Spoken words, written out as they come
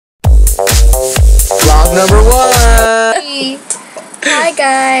Vlog number 1. Hi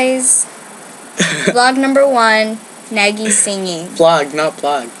guys. Vlog number 1, Nagi singing. Vlog, not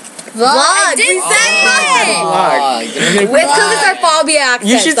plug. Vlog. I did say Vlog. Wait, because it's our Bobby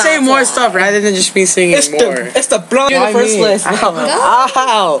accent. You should say more stuff rather than just me singing more. It's the blog in the first place.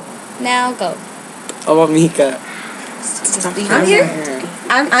 Ow. Now go. How about Mica? I'm here.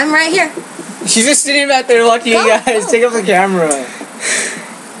 I'm right here. She's just sitting back there watching you guys. Take up the camera.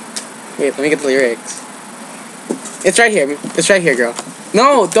 Wait, let me get the lyrics. It's right here. It's right here, girl.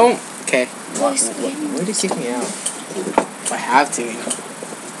 No, don't. Okay. Why did you kick me out? I have to.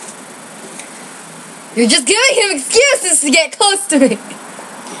 You're just giving him excuses to get close to me.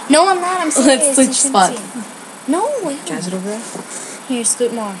 No, I'm not. I'm serious. Let's switch spots. No, wait. Can I sit over there? Here,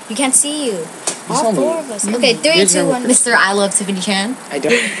 scoot more. You can't see you. saw All me. 4 of us. Okay, 3, 2, 1. Mr. I Love Tiffany Chan. I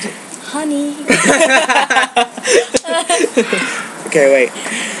don't. Honey. Okay, wait.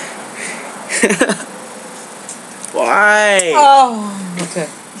 Why? Oh, okay.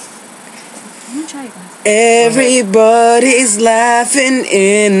 I'm gonna try it, guys. Everybody's laughing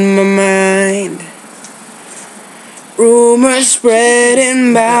in my mind. Rumors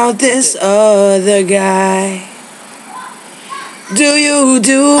spreading about this other guy. Do you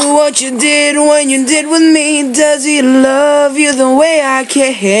do what you did when you did with me? Does he love you the way I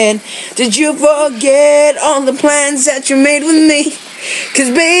can? Did you forget all the plans that you made with me? 'Cause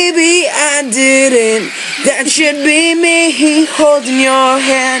baby, I didn't. That should be me holding your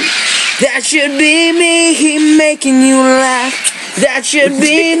hand. That should be me making you laugh. That should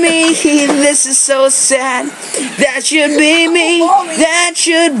be me. This is so sad. That should be me. That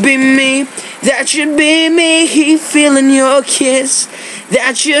should be me. That should be me feeling your kiss.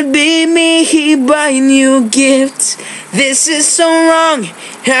 That should be me buying you gifts. This is so wrong.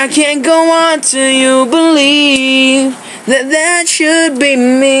 I can't go on till you believe that should be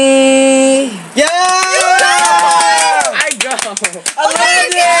me. Yeah! I go. I love it.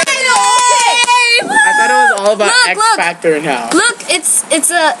 I thought it was all about X Factor now. Look, it's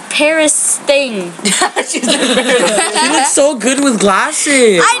a Paris thing. She looks so good with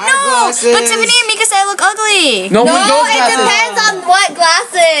glasses. I know, but Tiffany and Mika said I look ugly. No, it glasses. depends on what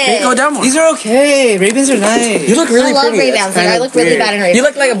glasses. Go down more. These are okay. Ray-Bans are nice. You look really I love pretty. Ray-Bans. That's Like, I kinda look really weird. bad in Ray-Bans. You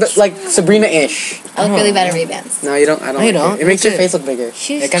look like a bit like Sabrina-ish. I look really bad in Ray-Bans. No, you don't. I don't. No, you like don't. It makes your That's it. face look bigger.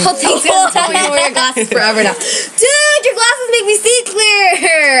 She's Oh, thanks. I'm telling you to wear your glasses forever now. Dude, your glasses make me see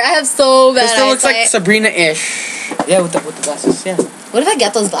clear. I have so bad It still looks like eyesight. Sabrina-ish. Yeah, with the glasses. Yeah. What if I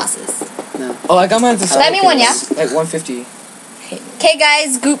get those glasses? No. Oh, I got mine at the Let me one, yeah? Like 150. Okay,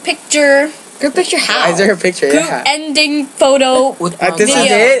 guys, group picture. Group picture how? Is there a picture? Group Yeah. ending photo. This is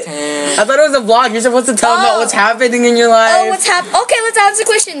Video. it. I thought it was a vlog. You're supposed to tell them about what's happening in your life. Oh, what's happening? Okay, let's answer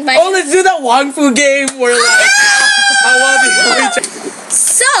questions. Oh, let's do that Wong Fu game where like I want to.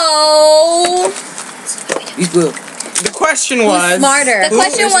 So, He's blue. The question was. Smarter. the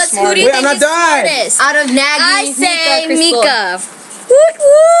question is was, smart? who do you Wait, I'm think not is done. smartest? Out of Nagi, I say Crystal. Mika. Woot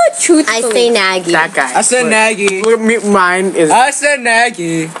woot. Truthfully. I say Nagi. That guy. I said Nagi. Mine is I said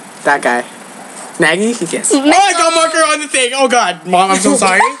Nagi. that guy. Nagy? Yes. Oh, I got marker on the thing. Oh God, Mom, I'm so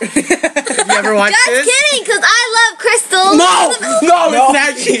sorry. Have you ever watched Just this? kidding, because I love Crystal. No, it's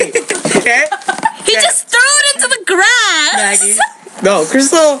Nagy. Okay? He just threw it into the grass. Nagy. No,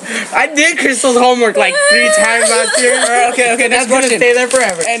 Crystal. I did Crystal's homework like 3 times last year. Okay, That's next gonna question. stay there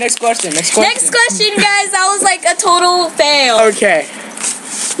forever. Hey, next question. Next question, guys. That was like a total fail. Okay.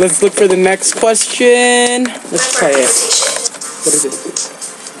 Let's look for the next question. Let's play it. What is it?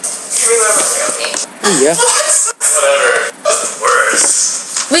 Oh, yeah.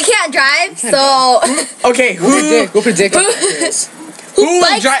 We can't drive, so Okay, We'll predict. who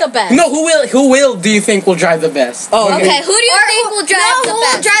bikes the best? No, who will do you think will drive the best? Oh, Okay, who do you think will drive the best? Who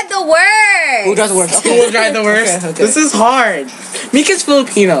will drive the worst? Who does the worst? Who will drive the worst? Okay. This is hard. Mika's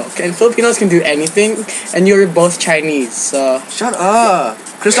Filipino, and Filipinos can do anything, and you're both Chinese, so... Shut up.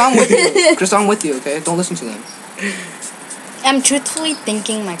 Crystal, I'm with you. Crystal, I'm with you, okay? Don't listen to them. I'm truthfully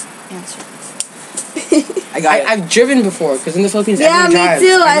thinking my answer. I've driven before, because in the Philippines, Yeah, everyone me drives.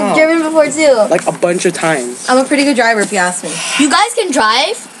 too. I know. I've driven before too. Like a bunch of times. I'm a pretty good driver if you ask me. You guys can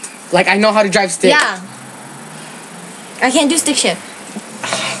drive? Like I know how to drive stick. Yeah. I can't do stick shift.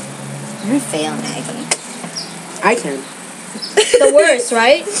 You're a fail, Nagi. I can. The worst,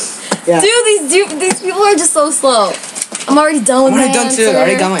 right? Yeah. Dude, these people are just so slow. I'm already done with I'm already my done too. answer. I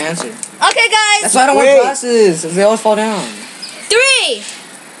already got my answer. Okay, guys. That's why I don't wear glasses. They always fall down. 3.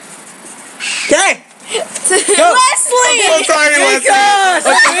 Okay. Wesley. I'm sorry, Wesley.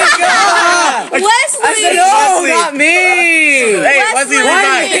 Wesley. I said no, not me. Hey, Wesley,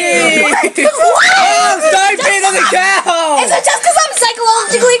 Oh, Starpay doesn't count. Is it just because I'm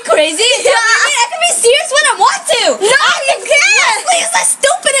psychologically crazy? I can be serious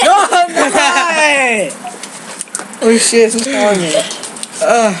Oh shit, I'm telling you.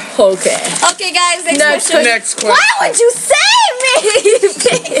 Okay. Okay, guys, next question. Next question. Why would you save me?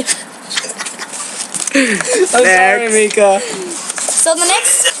 I'm sorry, Mica. So the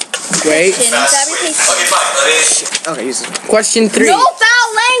next Wait. question, grab your paper. Okay, use it. Question 3. No foul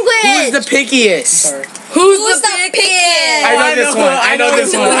language. Who's the pickiest? Sorry. Who's the pickiest? I know this one. I know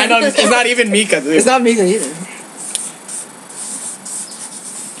this one. I know this. It's not even Mica, dude. It's not Mica either.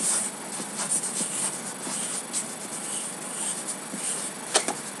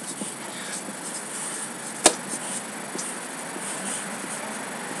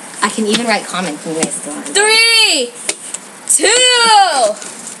 I can even write comments and you guys still aren't. 3, 2,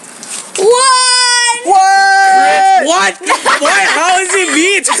 1. What? What? How is it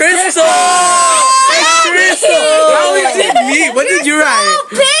me? It's Crystal. It's Crystal. How is it me? What did you write?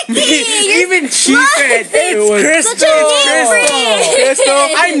 Picky. Even she said it was Crystal.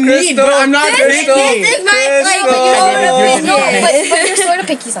 Crystal. I'm neat, but I'm not picky. This is my like, but you're sort of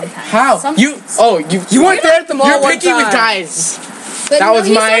picky sometimes. How? You weren't there at the mall. You're picky with guys. But That was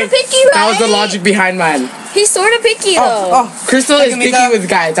he's my. sort of picky, right? That was the logic behind mine. He's sort of picky though. Crystal is picky with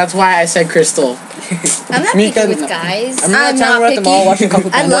guys. That's why I said Crystal. I'm not Mica, picky with no. guys. I remember I'm that time we were not at the mall picky. watching Kung Fu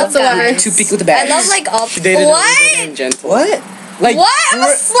I Panda. love guys. Too picky with the I bags. love like all. She dated What? a gentle. What? Like What? I'm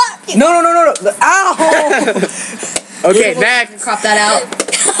a slut. No. Ow! Okay, next. Crop that out.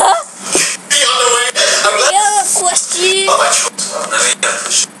 Yeah, question.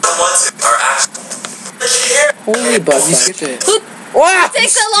 Holy bug, you skipped it. What?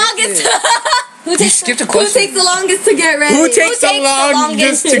 Takes the longest. You skipped a Who question. takes the longest to get ready? Who takes the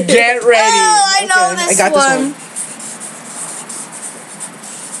longest to get ready? Oh, I know I this got this one.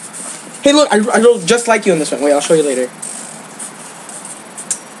 Hey, look, I wrote just like you on this one. Wait, I'll show you later.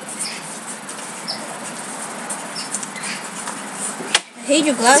 I hate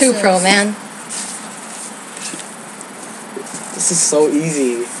your glasses. Too pro, man. This is so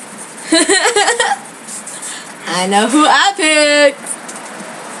easy. I know who I picked.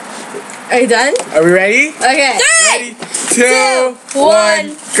 Are you done? Are we ready? Okay. 3, 2, 1, 1.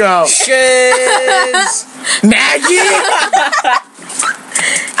 go. Shiz. Nagi?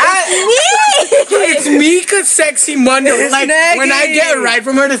 It's Mica Sexy Monday. It's Like, Nagi. when I get a ride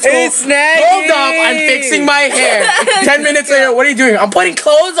from her to school, It's Nagi. hold up, I'm fixing my hair. 10 minutes later, what are you doing? I'm putting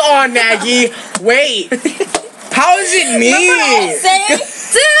clothes on, Nagi. Wait. How is it me?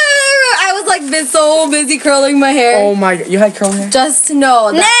 I was like so busy curling my hair. Oh my god, you had curly hair? Just to know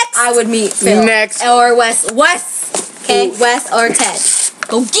that Next. I would meet Phil. Next. Or Wes. Okay, Wes or Ted.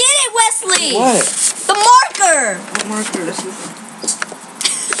 Go get it, Wesley. What? The marker. What marker? This is.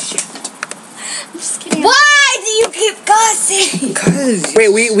 I'm just kidding. Why do you keep cussing? Cause. Wait,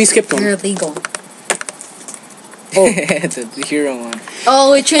 we skipped one. You're illegal. Oh, the hero one.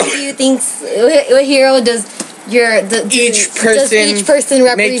 Oh, which one do you think? What hero does Each does each person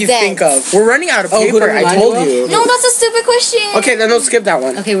represent? Make you think of. We're running out of Oh, who paper, did I mine told go? you. No, that's a stupid question. Okay, then don't skip that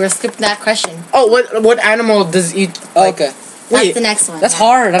one. Okay, we're skipping that question. Oh, what animal does each... Okay. That's Wait, the next one. That's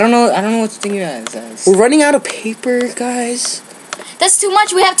hard. I don't know what to think of that as. we're running out of paper, guys. That's too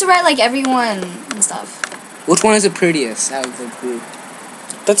much. We have to write like everyone and stuff. Which one is the prettiest out of the group?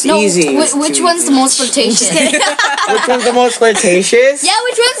 That's No, easy. which one's the most flirtatious? Which one's the most flirtatious? Yeah,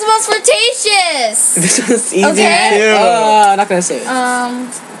 which one's the most flirtatious? This one's easy Okay. too. I'm not gonna say it.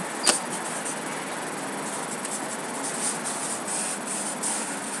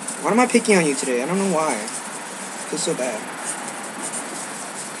 Why am I picking on you today? I don't know why. I feel so bad.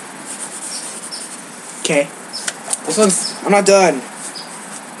 Okay. This one's I'm not done.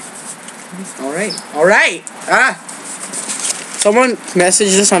 Alright. Someone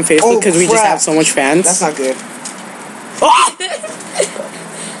messaged us on Facebook because we just crap. have so much fans. That's not good.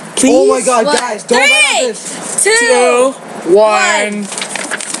 Please? Oh my god, What? guys, don't write on 3, this. 2, 1.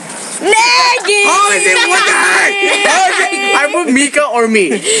 Nagi! How is it? What the heck? How is it? I put Mica or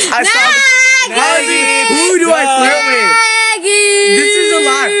me. I saw. How is it? Who do I flirt with? Nagi! This is a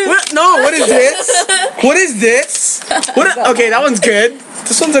lie. What? No. What is this? What is this? Okay, that one's good.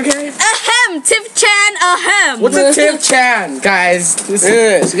 This one's okay. Ahem, Tiff Chan, ahem. What's a Tiff Chan, guys? Look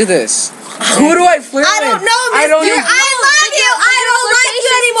at this. Who do I flirt with? I don't know, I don't mister. know. I love you. I don't like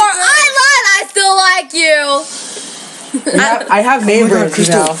you anymore. I lied. I still like you. I have neighbors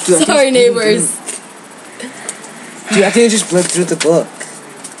now. Sorry, neighbors. Dude, I think I just flipped through the book.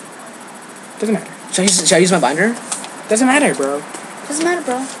 Doesn't matter. Should I use my binder? Doesn't matter, bro. Doesn't matter,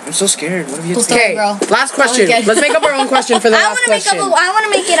 bro. I'm so scared. What if you? Cool story, Okay, bro. last question. Okay. Let's make up our own question for the I last want to make question. up. I want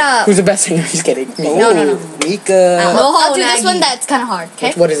to make it up. Who's the best singer? He's kidding. Me. No, no, no. Mica. I'll do this one that's kind of hard.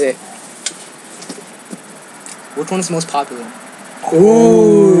 Okay. What is it? Which one is most popular?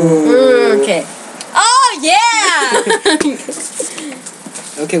 Ooh. Okay. Oh, Oh yeah!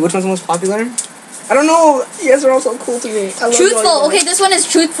 Okay, which one's the most popular? I don't know. You guys are all so cool to me. I love you Truthful. all. Okay, this one is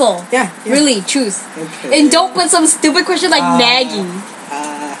truthful. Yeah. Really, truth. Okay. And don't put some stupid question like nagging.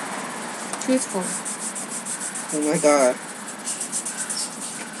 Truthful. Oh my god.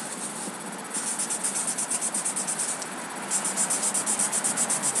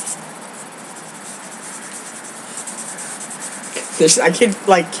 I can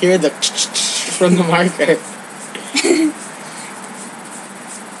like hear the from the marker.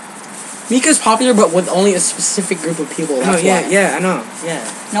 Mica's popular, but with only a specific group of people. That's why. I know. Yeah.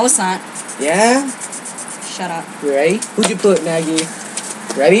 No, it's not. Yeah. Shut up. You ready? Who'd you put, Nagi?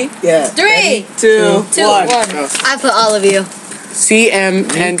 Ready? Yeah. 3, Ready? 2, 2, 1. 1. Go. I put all of you.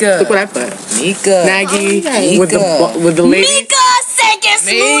 CM and Mica. look what I put. Mica. Nagi Mica. with the lady. Mica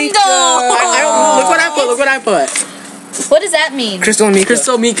Segismundo! I don't know. Look what I put. Look what I put. What does that mean? Crystal and Mica.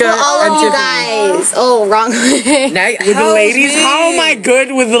 Crystal, Mica, All and of you Tiffany. guys. Oh, wrong way. With the ladies? How am I good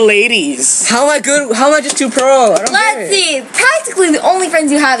with the ladies? How am I good? How am I just too pro? I don't Let's get it. see. Practically the only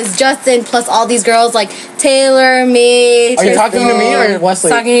friends you have is Justin plus all these girls like Taylor, me. Are you talking to me or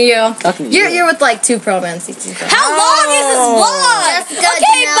Wesley? Talking to you. Talking to you. You're with like 2 pro men. How long is this vlog? Jessica,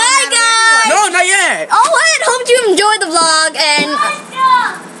 Okay, Janelle, bye guys! No, not yet. Oh, what? Hope you enjoyed the vlog and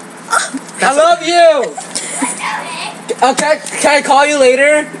I love you. Can I call you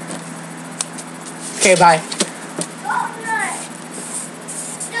later? Okay, bye.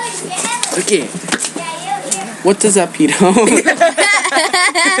 Okay. What does that pedo?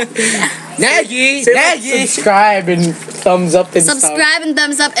 Nagi! Subscribe and thumbs up and stuff. subscribe and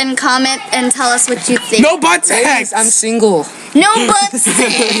thumbs up and comment and tell us what you think. No butt sex! I'm single. No butts.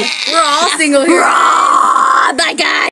 We're all single here. Bye guys!